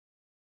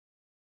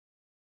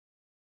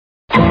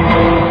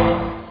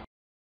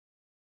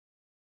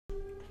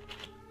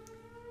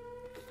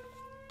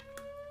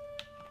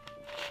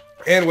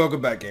And welcome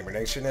back, Gamer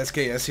Nation.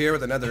 SKS here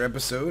with another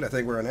episode. I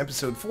think we're on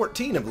episode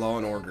 14 of Law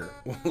and Order.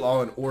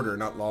 Law and Order,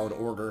 not Law and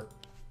Order.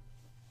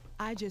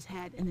 I just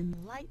had an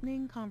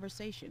enlightening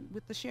conversation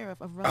with the sheriff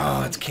of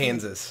Oh, it's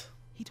Kansas.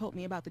 He told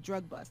me about the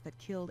drug bust that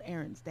killed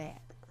Aaron's dad.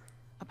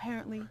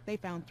 Apparently, they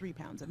found 3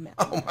 pounds of meth.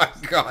 Oh my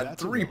God,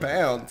 3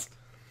 pounds.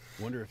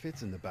 Wonder if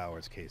it's in the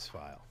Bowers case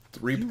file.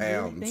 3 You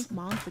pounds. really think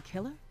Mom's the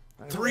killer?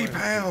 3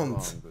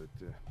 pounds. Wrong,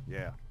 but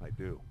yeah, I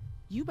do.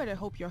 You better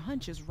hope your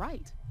hunch is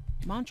right.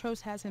 Montrose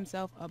has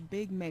himself a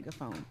big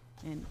megaphone,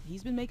 and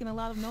he's been making a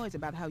lot of noise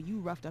about how you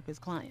roughed up his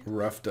client.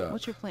 Roughed up.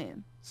 What's your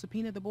plan?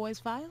 Subpoena the boys'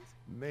 files?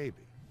 Maybe.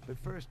 But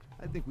first,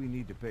 I think we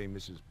need to pay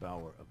Mrs.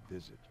 Bauer a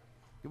visit.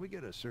 Can we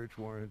get a search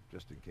warrant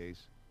just in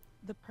case?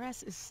 The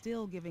press is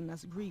still giving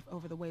us grief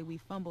over the way we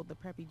fumbled the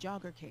Preppy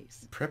Jogger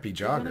case. Preppy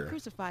They're gonna Jogger.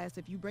 crucify us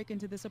if you break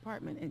into this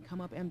apartment and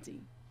come up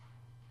empty.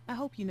 I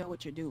hope you know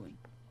what you're doing.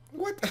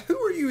 What? Who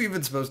are you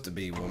even supposed to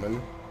be,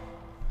 woman?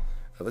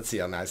 Let's see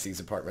how nice these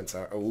apartments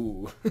are.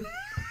 Ooh.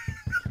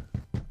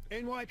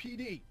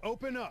 NYPD,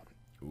 open up.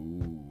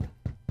 Ooh.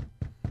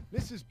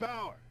 Mrs.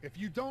 Bauer, if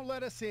you don't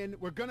let us in,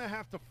 we're gonna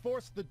have to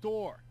force the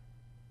door.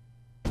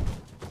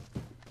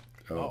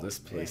 Oh, this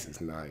place man.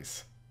 is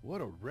nice. What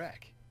a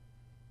wreck.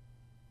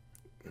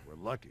 If we're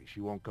lucky,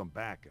 she won't come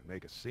back and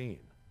make a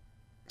scene.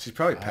 She's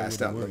probably I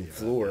passed out wouldn't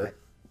on the worry about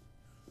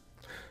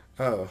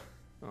floor.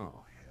 Oh.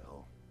 Oh,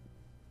 hell.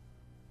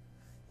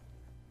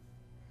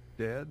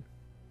 Dead?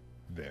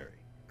 Very.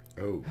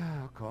 Oh.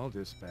 I'll call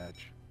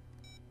dispatch.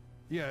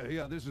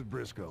 Yeah, this is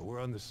Briscoe. We're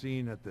on the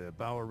scene at the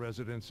Bauer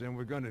residence, and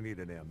we're gonna need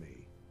an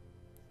ME.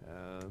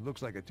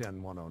 Looks like a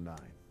 10109.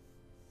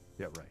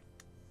 Yeah, right.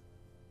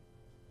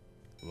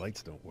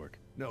 Lights don't work.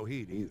 No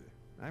heat either.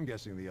 I'm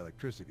guessing the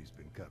electricity's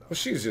been cut Well, off.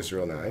 she's just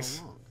real nice.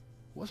 How long?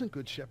 Wasn't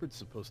Good Shepherd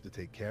supposed to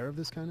take care of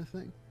this kind of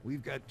thing?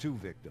 We've got 2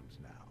 victims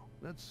now.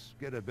 Let's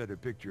get a better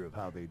picture of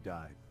how they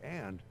died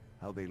and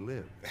how they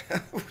lived.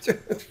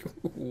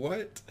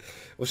 What?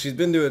 Well, she's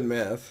been doing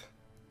meth.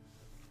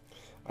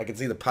 I can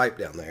see the pipe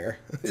down there.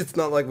 It's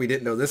not like we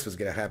didn't know this was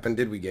going to happen,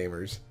 did we,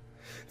 gamers?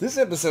 This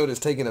episode has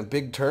taken a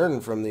big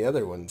turn from the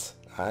other ones.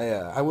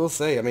 I will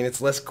say, I mean, it's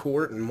less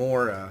court and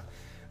more,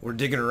 we're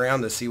digging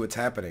around to see what's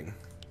happening.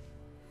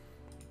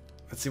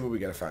 Let's see what we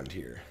got to find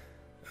here.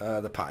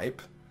 The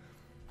pipe.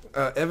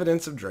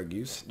 Evidence of drug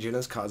use.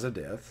 Jenna's cause of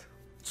death.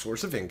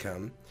 Source of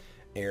income.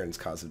 Aaron's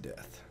cause of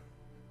death.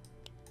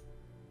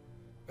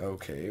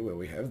 Okay, well,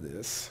 we have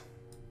this.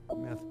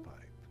 Meth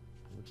pipe.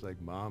 Looks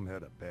like Mom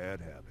had a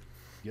bad habit.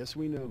 Guess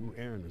we know who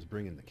Aaron was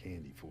bringing the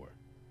candy for.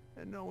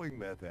 And knowing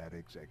meth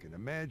addicts, I can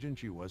imagine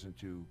she wasn't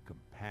too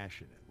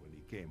compassionate when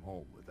he came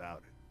home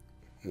without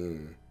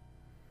it.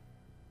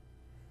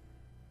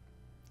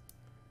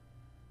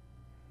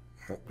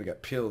 Oh, we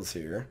got pills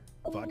here.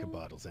 Vodka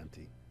bottle's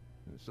empty.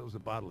 And so's a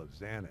bottle of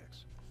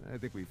Xanax. I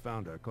think we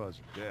found our cause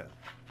of death.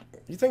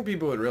 You think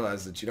people would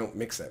realize that you don't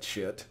mix that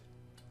shit?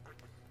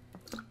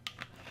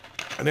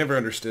 I never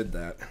understood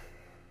that.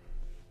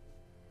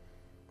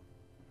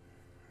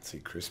 Let's see,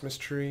 Christmas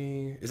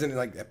tree. Isn't it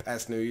like that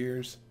past New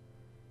Year's?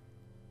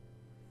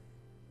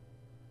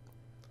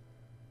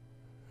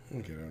 Let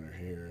me get under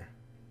here.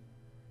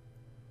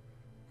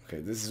 Okay,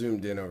 this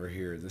zoomed in over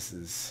here. This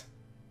is...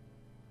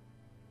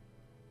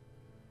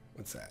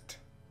 What's that?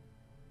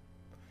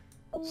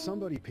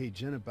 Somebody paid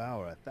Jenna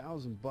Bauer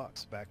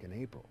 $1,000 back in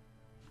April.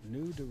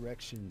 New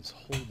Directions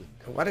Holding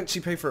Co. Why didn't she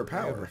pay for her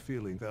I have a power?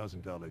 feeling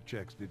 $1,000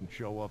 checks didn't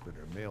show up in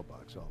her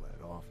mailbox all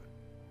that often.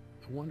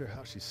 I wonder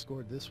how she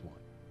scored this one.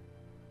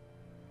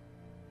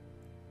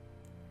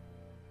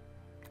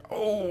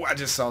 Oh, I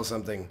just saw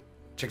something.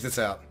 Check this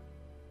out.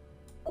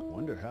 I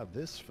wonder how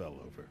this fell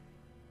over.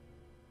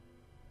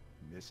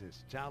 Mrs.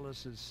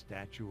 Chalice's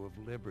Statue of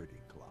Liberty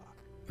clock.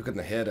 Look at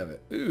the head of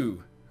it.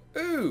 Ooh.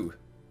 Ooh.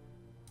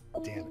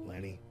 Damn it,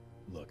 Lenny.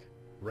 Look,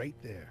 right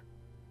there.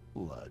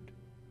 Blood.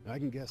 I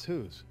can guess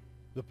whose.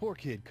 The poor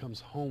kid comes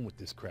home with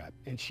this crap,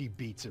 and she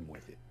beats him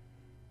with it.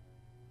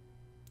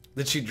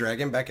 Did she drag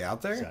him back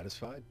out there?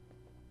 Satisfied?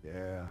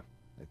 Yeah,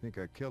 I think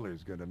our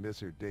killer's gonna miss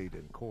her date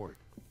in court.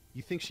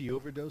 You think she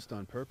overdosed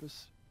on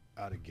purpose?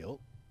 Out of guilt?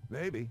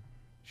 Maybe.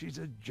 She's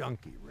a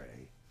junkie,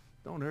 Ray.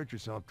 Don't hurt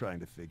yourself trying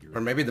to figure it Or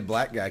out. maybe the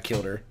black guy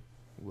killed her.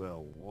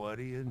 Well, what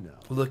do you know?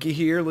 Looky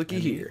here, looky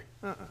here.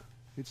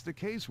 It's the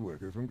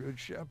caseworker from Good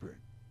Shepherd.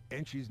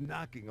 And she's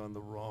knocking on the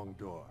wrong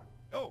door.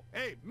 Oh,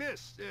 hey,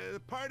 miss, the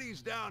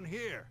party's down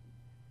here.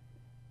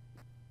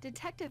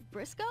 Detective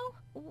Briscoe?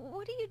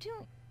 What are you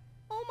doing?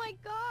 Oh my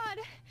God!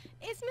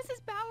 Is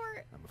Mrs.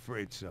 Bauer... I'm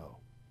afraid so.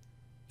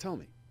 Tell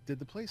me, did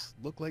the place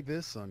look like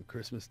this on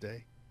Christmas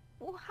Day?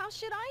 Well, how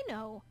should I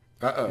know?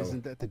 Uh-oh.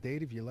 Isn't that the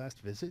date of your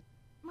last visit?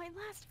 My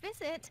last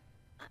visit?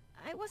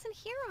 I wasn't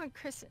here on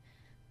Christmas...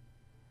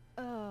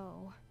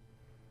 Oh.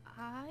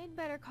 I'd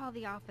better call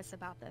the office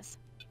about this.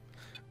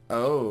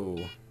 Oh.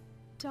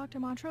 Dr.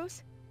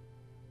 Montrose?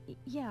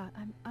 Yeah,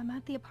 I'm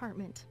at the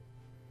apartment.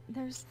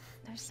 There's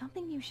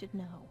something you should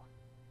know.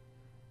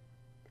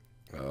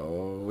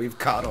 Oh, we've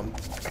caught him.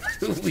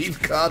 We've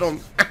caught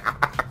him.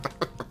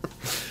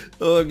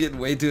 Oh, I'm getting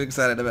way too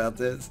excited about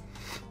this.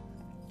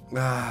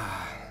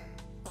 Ah.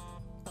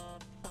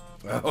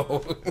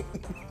 Oh.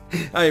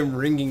 I am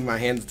wringing my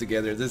hands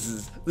together. This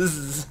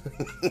is...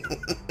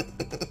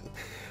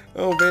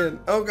 Oh man.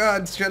 Oh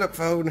god, shut up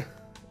phone.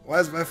 Why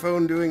is my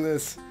phone doing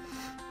this?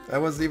 I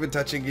wasn't even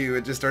touching you.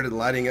 It just started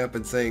lighting up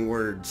and saying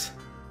words.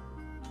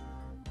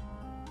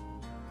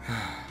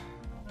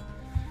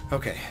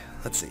 Okay,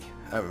 let's see.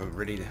 I'm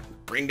ready to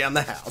bring down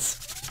the house.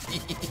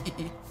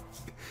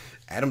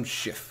 Adam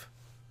Schiff.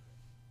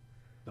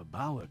 The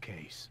Bauer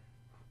case.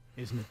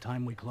 Isn't it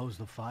time we close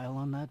the file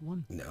on that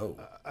one? No.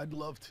 I'd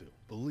love to,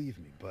 believe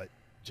me, but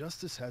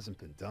justice hasn't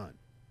been done.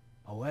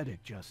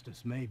 Poetic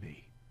justice,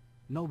 maybe.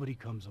 Nobody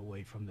comes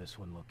away from this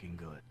one looking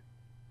good.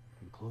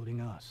 Including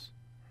us.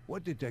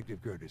 What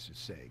Detective Curtis is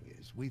saying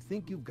is, we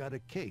think you've got a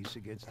case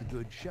against the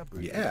Good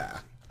Shepherd. Yeah.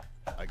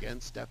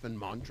 Against Stefan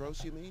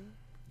Montrose, you mean?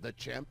 The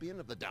champion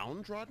of the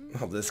downtrodden?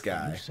 Oh, this Are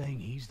guy. you saying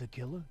he's the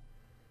killer?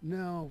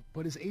 No,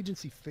 but his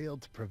agency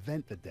failed to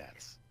prevent the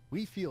deaths.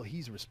 We feel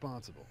he's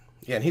responsible.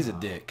 Yeah, and he's a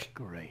dick.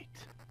 Great.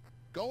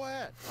 Go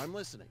ahead, I'm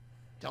listening.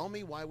 Tell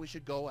me why we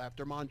should go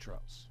after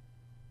Montrose.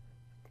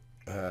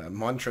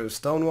 Montrose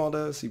stonewalled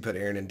us. He put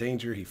Aaron in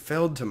danger. He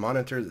failed to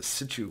monitor the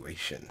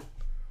situation.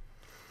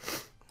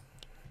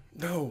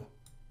 No.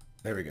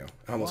 There we go.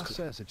 Boss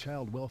says a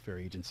child welfare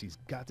agency's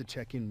got to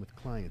check in with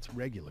clients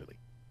regularly.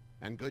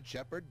 And Good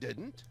Shepherd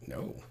didn't?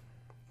 No.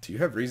 Do you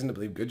have reason to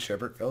believe Good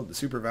Shepherd failed to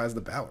supervise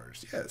the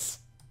Bowers? Yes.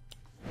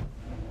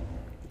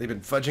 They've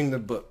been fudging the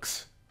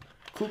books.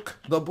 Cook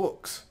the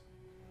books.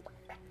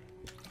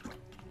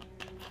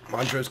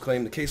 Montrose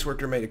claimed the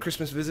caseworker made a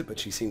Christmas visit, but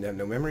she seemed to have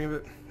no memory of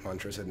it.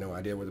 Montrose had no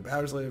idea where the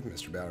Bowers lived.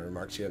 Mr. Bauer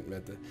remarked she hadn't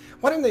met the...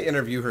 Why didn't they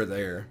interview her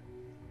there?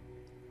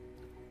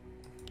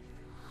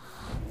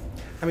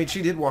 I mean,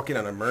 she did walk in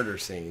on a murder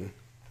scene.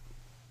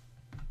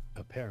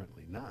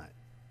 Apparently not.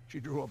 She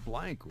drew a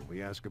blank when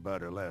we asked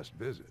about her last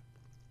visit.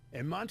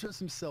 And Montrose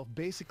himself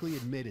basically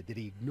admitted that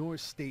he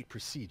ignores state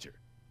procedure.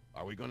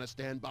 Are we gonna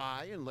stand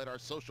by and let our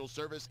social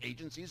service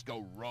agencies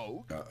go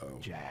rogue? Uh-oh.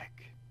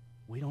 Jack,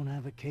 we don't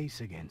have a case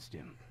against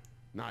him.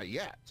 Not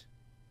yet.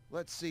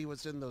 Let's see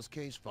what's in those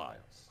case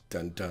files.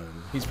 Dun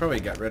dun. He's probably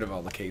got rid of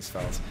all the case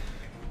files.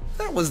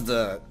 That was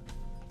the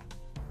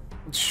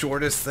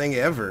shortest thing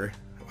ever.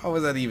 Why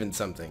was that even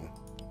something?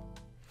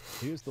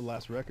 Here's the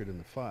last record in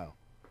the file.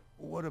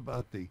 What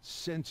about the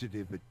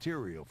sensitive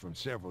material from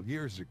several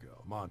years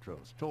ago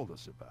Montrose told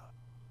us about?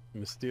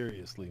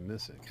 Mysteriously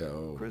missing.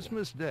 Oh.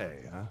 Christmas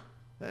Day, huh?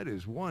 That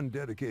is one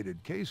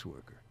dedicated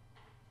caseworker.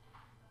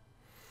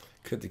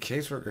 Could the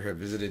caseworker have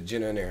visited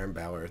Jenna and Aaron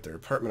Bauer at their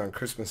apartment on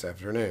Christmas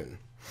afternoon?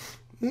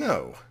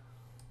 No.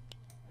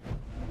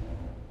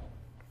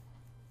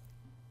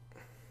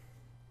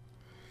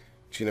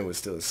 Jenna was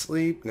still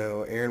asleep.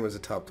 No, Aaron was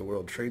atop the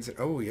World Trade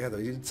Center. Oh, yeah,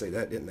 they did say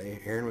that, didn't they?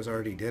 Aaron was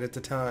already dead at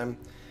the time.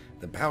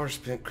 The Bauers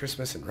spent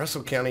Christmas in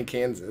Russell County,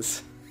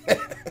 Kansas.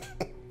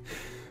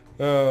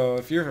 Oh,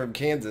 if you're from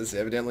Kansas,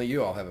 evidently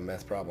you all have a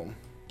meth problem.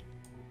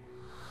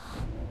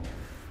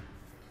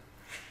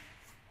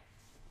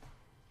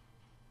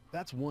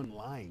 That's one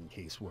lying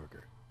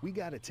caseworker. We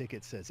got a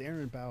ticket says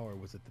Aaron Bauer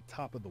was at the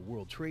top of the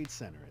World Trade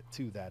Center at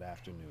 2 that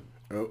afternoon.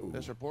 Uh-oh.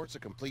 This report's a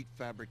complete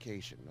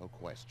fabrication, no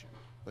question.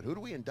 But who do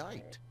we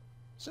indict?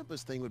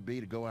 Simplest thing would be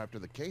to go after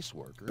the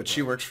caseworker. But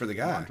she works for the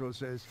guy. Montrose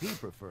says he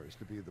prefers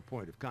to be the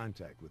point of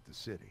contact with the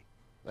city.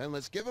 Then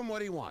let's give him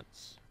what he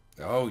wants.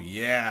 Oh,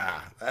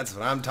 yeah. That's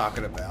what I'm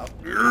talking about.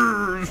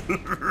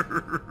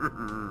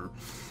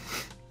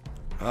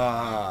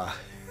 Ah.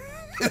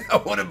 I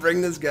want to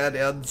bring this guy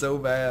down so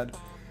bad.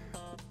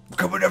 I'm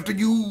coming after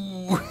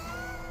you.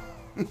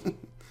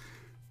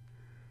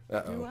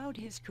 Uh-oh. Throughout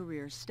his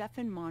career,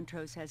 Stefan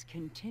Montrose has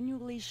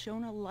continually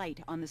shone a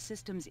light on the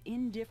system's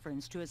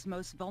indifference to its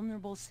most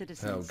vulnerable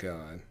citizens. Oh,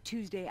 God.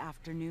 Tuesday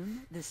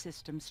afternoon, the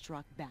system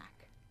struck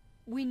back.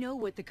 We know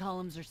what the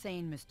columns are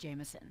saying, Miss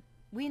Jameson.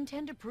 We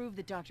intend to prove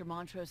that Dr.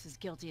 Montrose is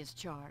guilty as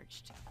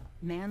charged.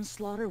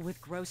 Manslaughter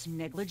with gross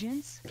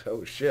negligence?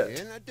 Oh, shit.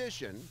 In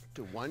addition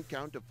to 1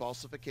 count of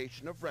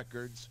falsification of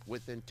records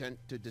with intent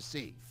to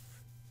deceive.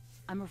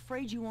 I'm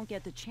afraid you won't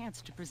get the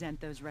chance to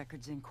present those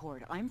records in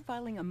court. I'm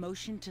filing a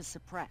motion to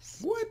suppress.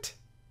 What?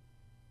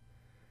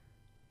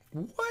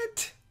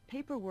 What?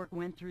 Paperwork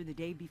went through the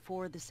day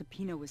before the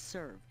subpoena was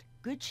served.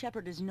 Good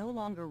Shepherd is no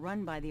longer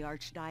run by the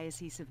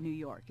Archdiocese of New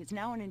York. It's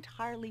now an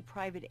entirely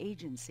private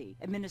agency,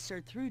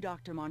 administered through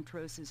Dr.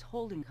 Montrose's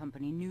holding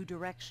company, New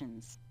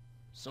Directions.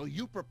 So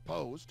you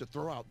propose to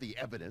throw out the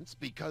evidence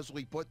because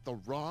we put the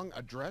wrong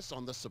address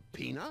on the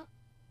subpoena?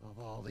 Of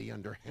all the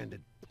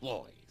underhanded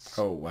ploys.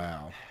 Oh,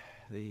 wow.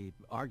 The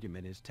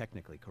argument is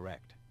technically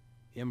correct.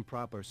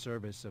 Improper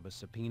service of a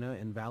subpoena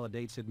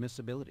invalidates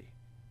admissibility.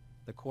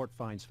 The court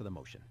finds for the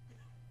motion.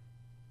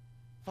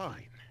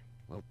 Fine.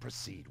 We'll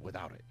proceed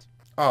without it.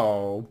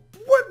 Oh,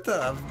 what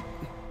the...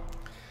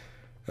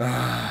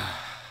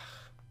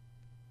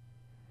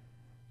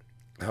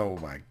 Oh,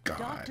 my God.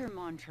 Dr.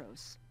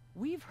 Montrose,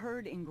 we've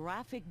heard in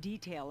graphic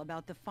detail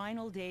about the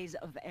final days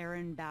of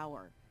Aaron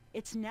Bauer.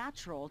 It's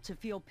natural to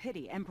feel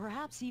pity and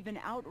perhaps even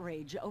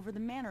outrage over the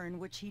manner in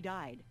which he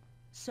died.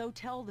 So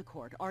tell the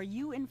court, are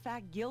you in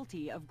fact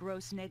guilty of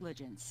gross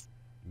negligence?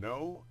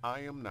 No, I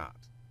am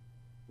not.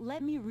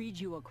 Let me read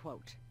you a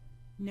quote.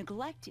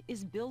 Neglect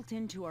is built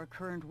into our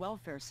current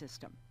welfare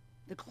system.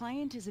 The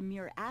client is a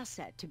mere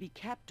asset to be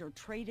kept or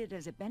traded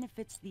as it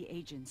benefits the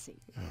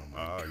agency.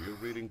 You're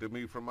reading to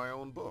me from my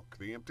own book,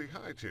 The Empty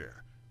High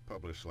Chair,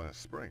 published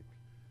last spring.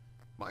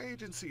 My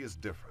agency is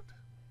different.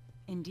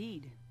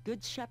 Indeed.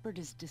 Good Shepherd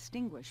is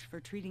distinguished for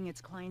treating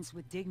its clients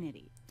with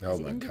dignity. Oh as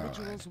my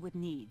individuals God. with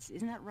needs.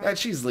 Isn't that right? That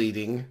she's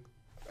leading.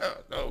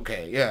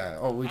 Okay, yeah.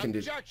 Oh, we can do...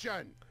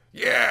 Objection!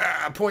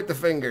 Yeah, point the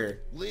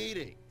finger.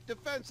 Leading.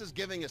 Defense is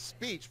giving a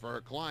speech for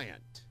her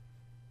client.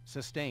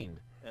 Sustained.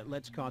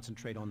 Let's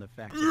concentrate on the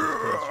facts of this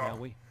case, shall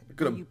we?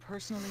 Are you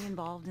personally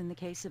involved in the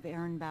case of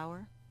Aaron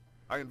Bauer?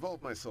 I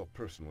involve myself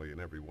personally in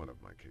every one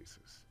of my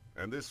cases.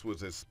 And this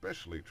was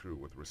especially true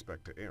with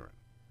respect to Aaron.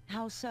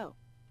 How so?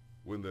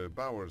 When the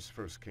Bowers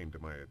first came to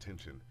my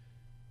attention,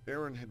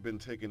 Aaron had been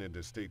taken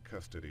into state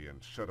custody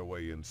and shut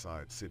away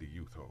inside City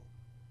Youth Home.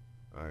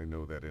 I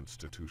know that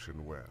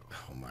institution well.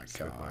 Oh my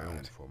Spent my own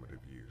God.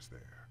 formative years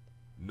there.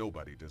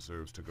 Nobody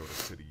deserves to go to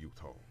City Youth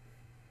Home.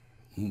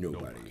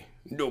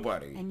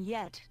 Nobody. And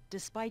yet,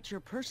 despite your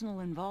personal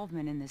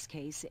involvement in this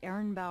case,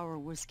 Aaron Bauer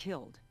was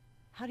killed.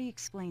 How do you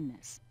explain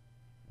this?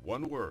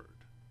 One word.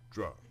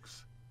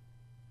 Drugs.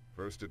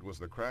 First it was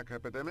the crack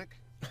epidemic.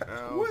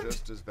 Now, What?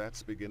 just as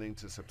that's beginning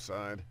to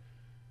subside,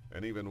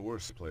 an even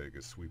worse plague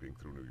is sweeping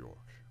through New York.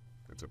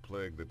 It's a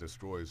plague that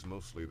destroys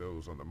mostly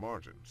those on the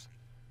margins.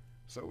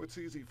 So it's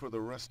easy for the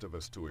rest of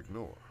us to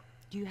ignore.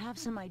 Do you have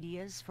some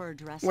ideas for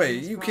addressing Wait,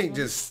 this you problem? can't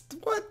just...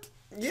 What?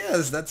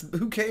 Yes, that's...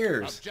 Who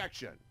cares?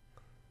 Objection!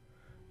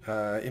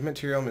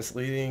 Immaterial,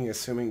 misleading,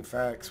 assuming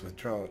facts,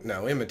 withdrawn...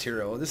 No,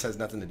 immaterial. This has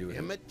nothing to do with it.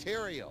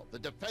 Immaterial. The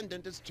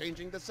defendant is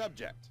changing the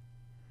subject.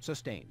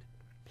 Sustained.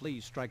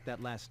 Please strike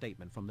that last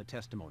statement from the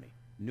testimony.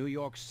 New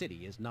York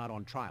City is not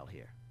on trial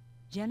here.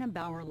 Jenna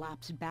Bauer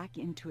lapsed back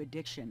into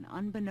addiction,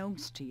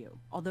 unbeknownst to you,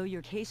 although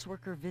your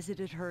caseworker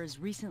visited her as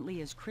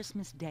recently as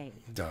Christmas Day.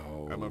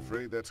 No. I'm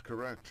afraid that's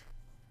correct.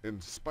 In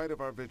spite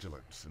of our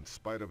vigilance, in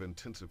spite of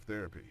intensive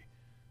therapy,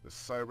 the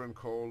siren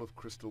call of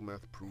crystal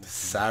meth proved...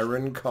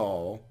 Siren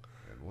call.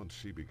 And once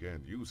she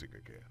began using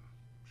again,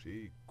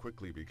 she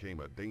quickly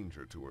became a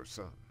danger to her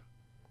son.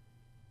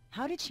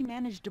 How did she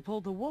manage to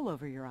pull the wool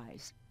over your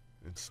eyes?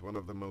 It's one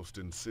of the most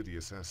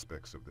insidious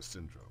aspects of the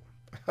syndrome.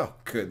 Oh,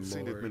 good I've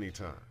seen it lord. many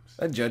times.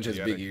 That judge has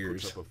The big addict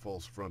ears. puts up a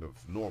false front of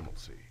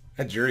normalcy.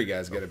 That jury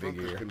guy's got a front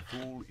big that ear. can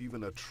fool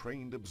even a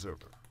trained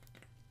observer.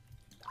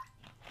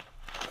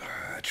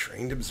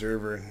 Trained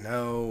observer,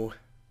 no.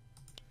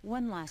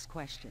 One last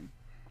question.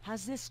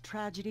 Has this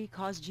tragedy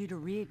caused you to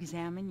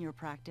re-examine your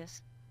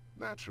practice?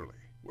 Naturally,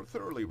 we're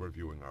thoroughly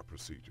reviewing our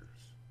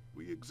procedures.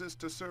 We exist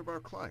to serve our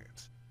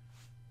clients.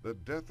 The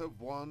death of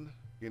one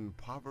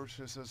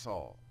impoverishes us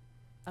all.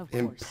 Of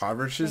course.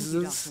 Impoverishes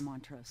Thank you, us? Dr.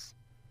 Montrose.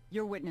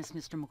 Your witness,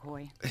 Mr.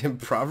 McCoy.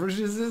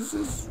 Impoverishes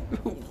us?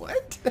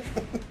 What?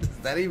 Is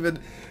that even...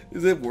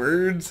 Is it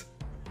words?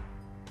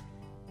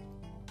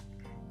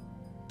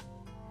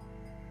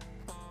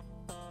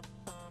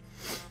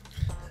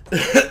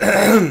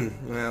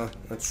 Well,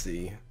 let's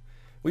see.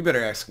 We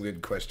better ask some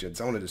good questions.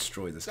 I want to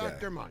destroy this guy.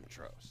 Dr.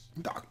 Montrose.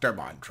 Dr.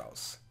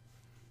 Montrose.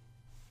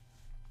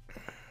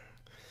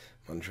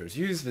 Montrose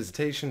used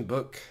visitation,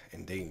 book,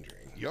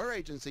 endangering. Your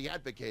agency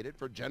advocated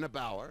for Jenna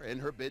Bauer in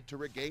her bid to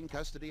regain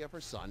custody of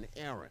her son,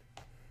 Aaron.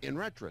 In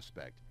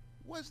retrospect,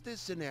 was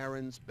this in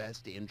Aaron's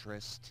best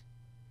interest?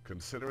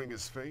 Considering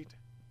his fate,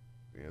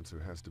 the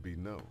answer has to be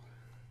no.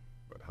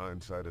 But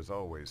hindsight is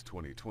always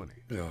 20/20.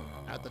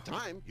 At the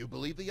time, you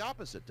believed the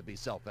opposite to be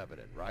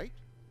self-evident, right?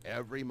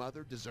 Every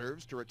mother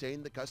deserves to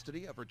retain the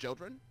custody of her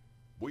children?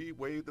 We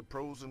weighed the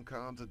pros and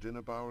cons of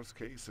Jenna Bauer's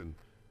case, and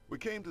we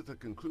came to the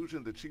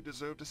conclusion that she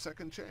deserved a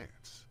second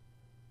chance.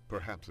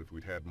 Perhaps if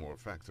we'd had more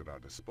facts at our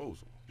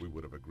disposal, we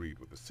would have agreed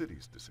with the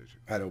city's decision.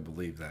 I don't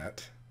believe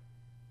that.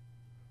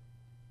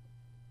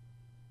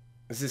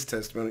 Is this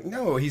testimony?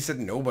 No, he said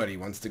nobody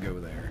wants to go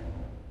there.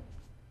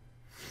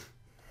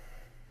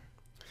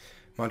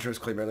 Montrose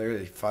claimed earlier that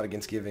he fought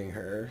against giving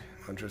her.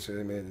 Montrose said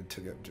they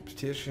took up the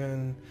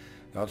petition.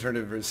 The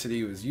alternative for the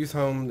city was youth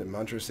home, and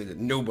Montrose said that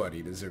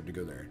nobody deserved to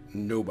go there.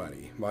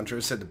 Nobody.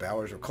 Montrose said the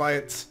Bowers were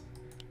clients.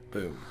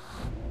 Boom.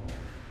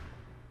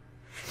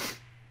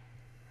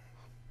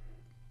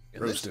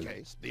 In Roasted. this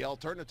case, the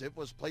alternative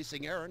was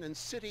placing Aaron in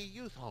City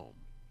Youth Home.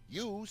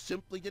 You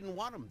simply didn't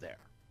want him there.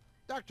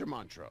 Dr.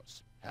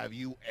 Montrose, have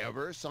you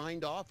ever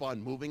signed off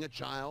on moving a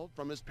child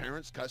from his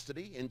parents'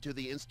 custody into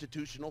the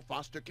institutional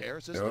foster care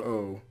system?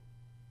 Uh-oh.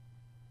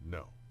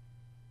 No.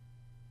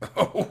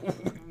 Oh,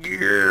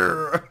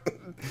 yeah.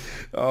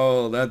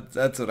 Oh,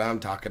 that's what I'm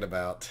talking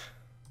about.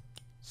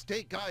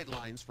 State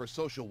guidelines for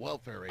social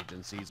welfare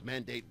agencies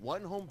mandate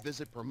one home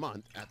visit per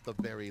month at the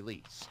very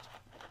least.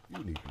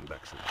 You need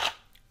lectures.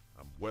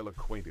 I'm well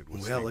acquainted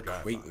with Well state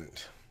acquainted.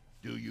 guidelines.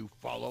 Do you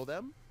follow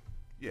them?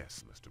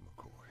 Yes, Mr.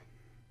 McCoy.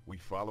 We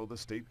follow the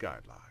state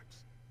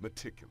guidelines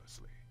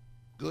meticulously.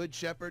 Good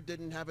Shepherd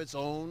didn't have its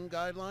own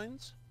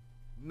guidelines?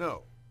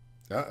 No.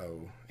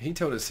 Uh-oh. He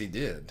told us he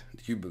did.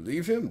 Do you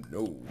believe him?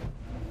 No.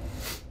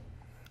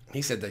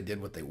 He said they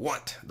did what they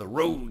want. The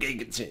rogue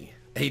agency.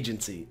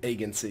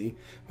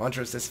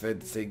 Montrose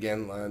testified that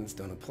again lines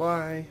don't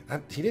apply.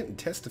 He didn't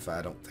testify,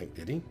 I don't think,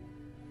 did he?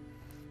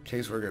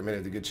 Caseworker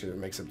admitted the good shit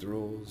makes up the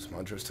rules.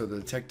 Montrose told the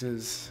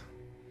detectives.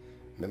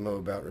 Memo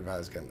about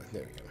revised guidelines.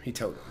 There we go. He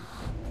told them.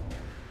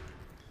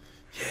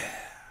 Yeah.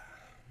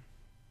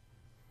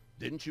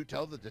 Didn't you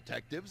tell the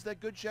detectives that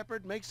Good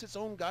Shepherd makes its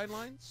own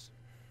guidelines?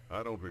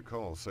 I don't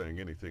recall saying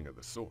anything of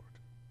the sort.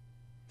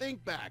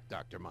 Think back,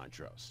 Dr.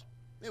 Montrose.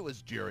 It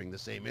was during the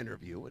same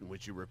interview in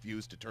which you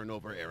refused to turn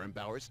over Aaron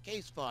Bauer's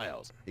case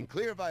files, in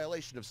clear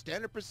violation of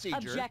standard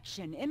procedure.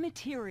 Objection.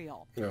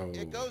 Immaterial. Oh.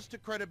 It goes to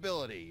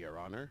credibility, Your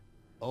Honor.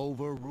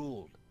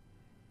 Overruled.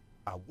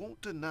 I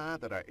won't deny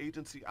that our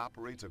agency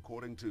operates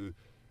according to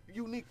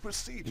unique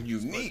procedures.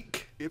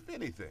 Unique? If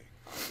anything,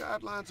 our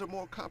guidelines are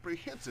more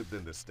comprehensive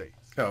than the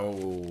state's.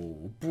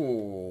 Oh,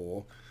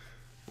 bull.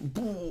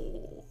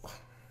 Bull.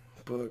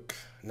 Book.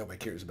 Nobody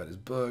cares about his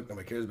book.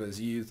 Nobody cares about his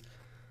youth.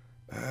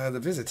 The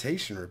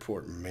visitation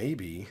report,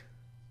 maybe.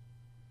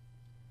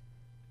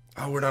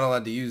 Oh, we're not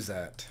allowed to use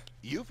that.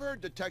 You've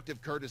heard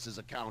Detective Curtis's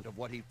account of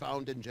what he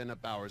found in Jenna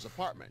Bauer's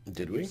apartment.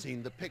 Did we? You've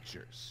seen the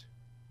pictures.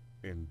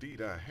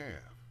 Indeed I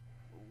have.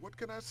 What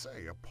can I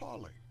say?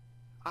 Appalling.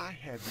 I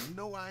had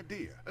no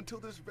idea until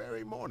this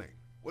very morning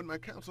when my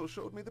counsel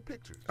showed me the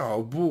pictures.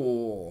 Oh,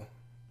 bull.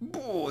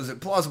 Bull. Is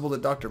it plausible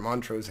that Dr.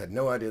 Montrose had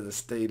no idea the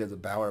state of the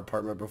Bauer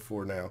apartment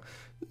before now?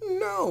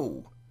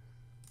 No.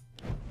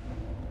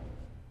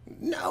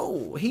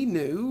 No, he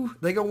knew.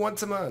 They go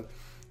once a month.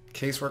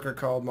 Caseworker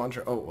called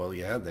Montrose. Oh, well,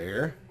 yeah,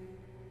 there.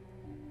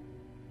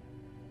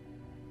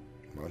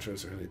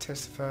 Montrose earlier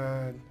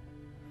testified.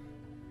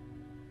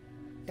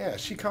 Yeah,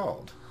 she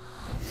called.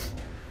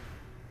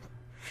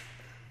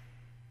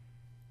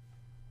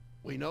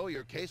 We know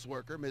your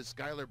caseworker, Ms.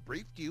 Schuyler,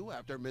 briefed you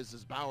after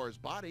Mrs. Bauer's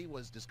body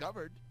was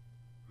discovered.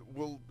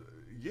 Well,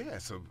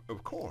 yes,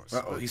 of course.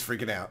 Uh-oh, he's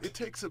freaking out. It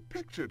takes a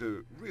picture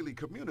to really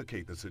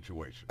communicate the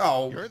situation.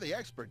 Oh. You're the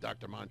expert,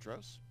 Dr.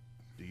 Montrose.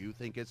 Do you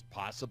think it's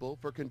possible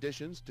for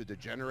conditions to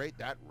degenerate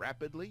that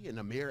rapidly in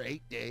a mere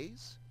 8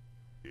 days?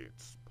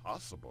 It's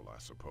possible, I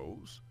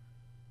suppose.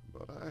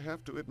 But I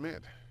have to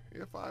admit,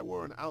 if I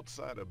were an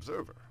outside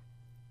observer,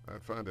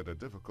 I'd find it a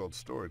difficult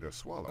story to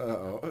swallow.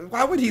 Uh-oh.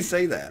 Why would he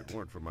say that? If it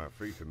weren't for my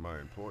faith in my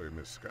employer,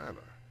 Miss Schuyler,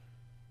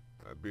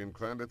 I'd be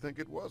inclined to think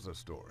it was a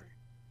story.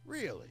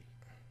 Really?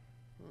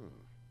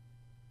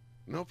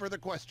 No further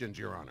questions,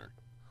 Your Honor.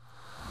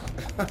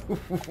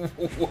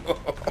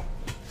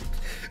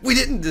 We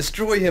didn't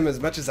destroy him as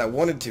much as I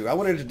wanted to. I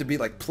wanted it to be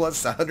like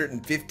plus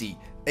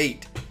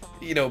 158,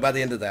 you know, by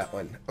the end of that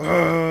one.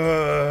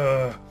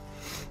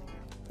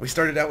 We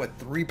started out with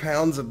 3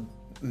 pounds of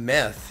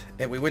meth,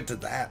 and we went to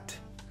that.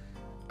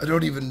 I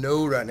don't even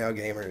know right now,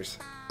 gamers.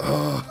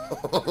 Oh.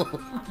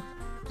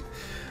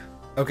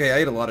 Okay, I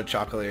ate a lot of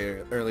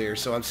chocolate earlier,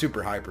 so I'm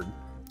super hypered.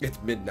 It's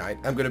midnight.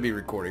 I'm going to be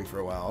recording for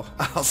a while.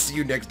 I'll see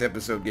you next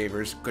episode,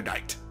 gamers. Good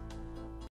night.